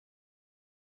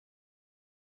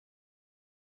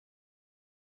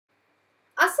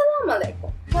Assalamu alaikum.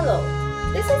 Hello,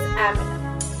 this is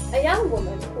Amina, a young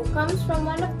woman who comes from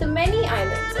one of the many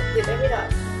islands of the Bahira,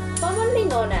 commonly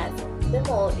known as the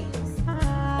Maldives.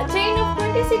 A chain of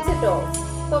 26 atolls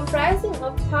comprising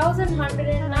of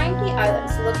 1,190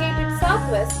 islands located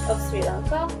southwest of Sri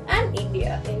Lanka and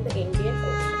India in the Indian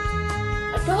Ocean.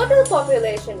 A total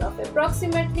population of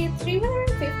approximately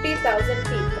 350,000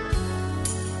 people.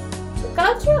 The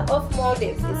culture of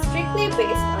Maldives is strictly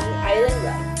based on the island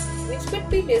life, which could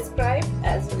be described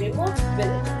as remote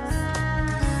villages.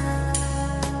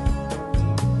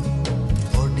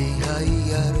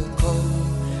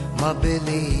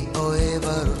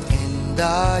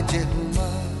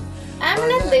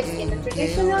 Amina lives in a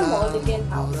traditional Maldivian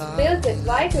house built with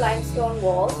white limestone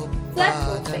walls, flat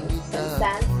roofing, and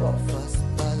sand floors.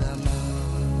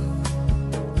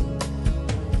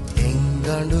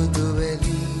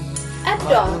 At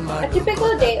dawn, a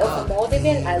typical day of a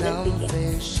Maldivian island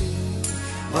begins.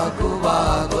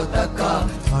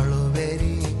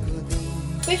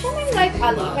 Fishermen like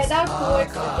Ali head out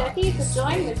towards the jetty to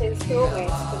join with his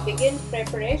crewmates to begin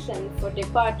preparation for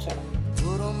departure.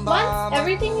 Once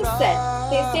everything is set,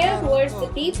 they sail towards the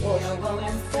deep ocean in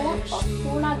a school of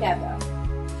tuna gather.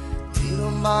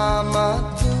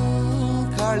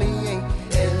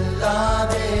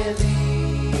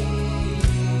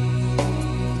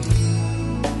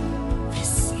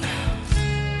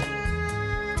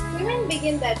 Women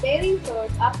begin their daily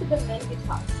chores after the men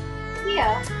depart.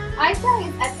 Here, Aisha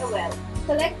is at a well,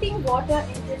 collecting water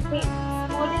in containers,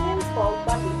 Maldivians called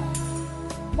bundilas.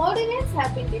 Maldivians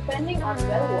have been depending on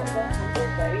well water until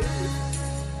very recently.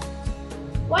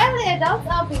 While the adults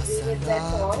are busy with their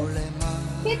chores,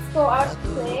 kids go out to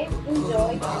play,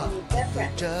 enjoy, and meet their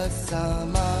friends.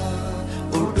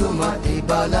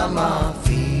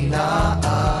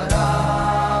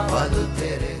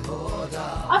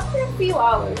 After a few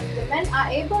hours, the men are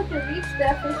able to reach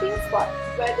their fishing spot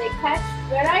where they catch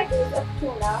varieties of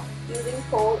tuna using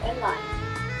pole and line.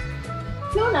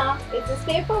 Tuna is a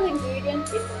staple ingredient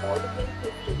in the Maldivian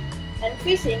cuisine, and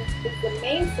fishing is the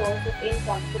main source of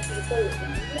income for people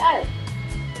living in the island.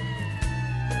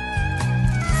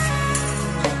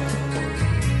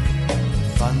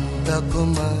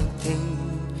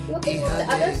 Looking at the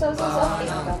other sources of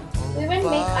income, women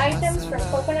make items from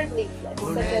coconut leaflets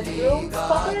such as brooms,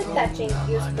 coconut thatching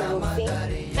used for roofing,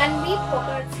 and weave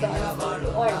coconut stones into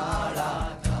ornaments.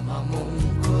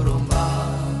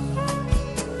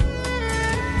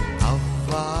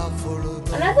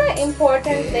 Another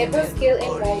important labor skill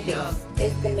in Maldives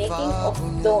is the making of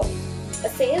doi, a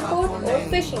sailboat or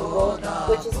fishing boat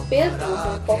which is built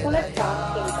using coconut palm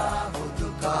timber.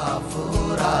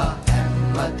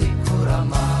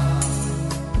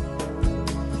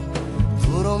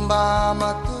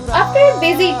 After a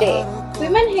busy day,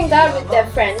 women hang out with their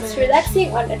friends,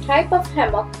 relaxing on a type of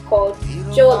hammock called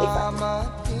jolifan,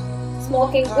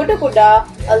 smoking guda guda,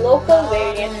 a local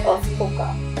variant of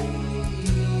hookah.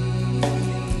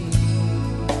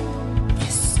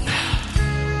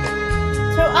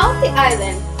 Throughout the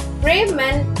island, brave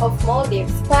men of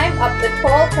Maldives climb up the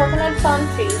tall coconut palm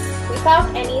trees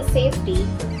without any safety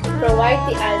to provide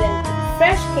the island with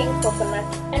fresh king coconut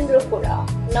and rupura,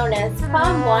 known as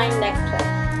palm wine nectar,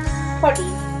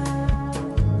 podi.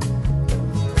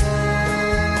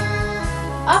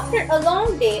 After a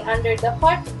long day under the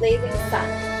hot blazing sun,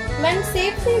 men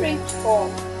safely reach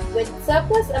home with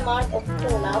surplus amount of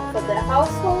tuna for their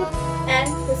household and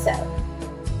to sell.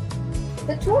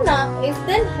 The tuna is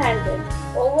then handed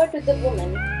over to the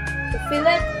woman to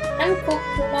fillet and cook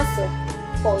tuna soup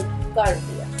called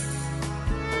garbia.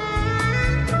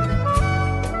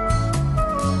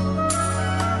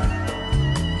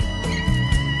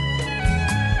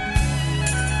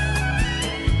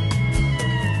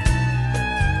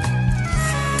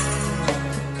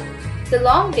 The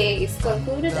long day is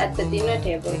concluded at the dinner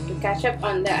table to catch up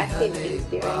on their activities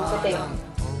during the day.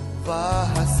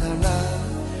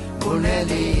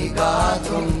 Kuneli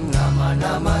gatum nama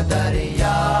nama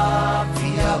dariya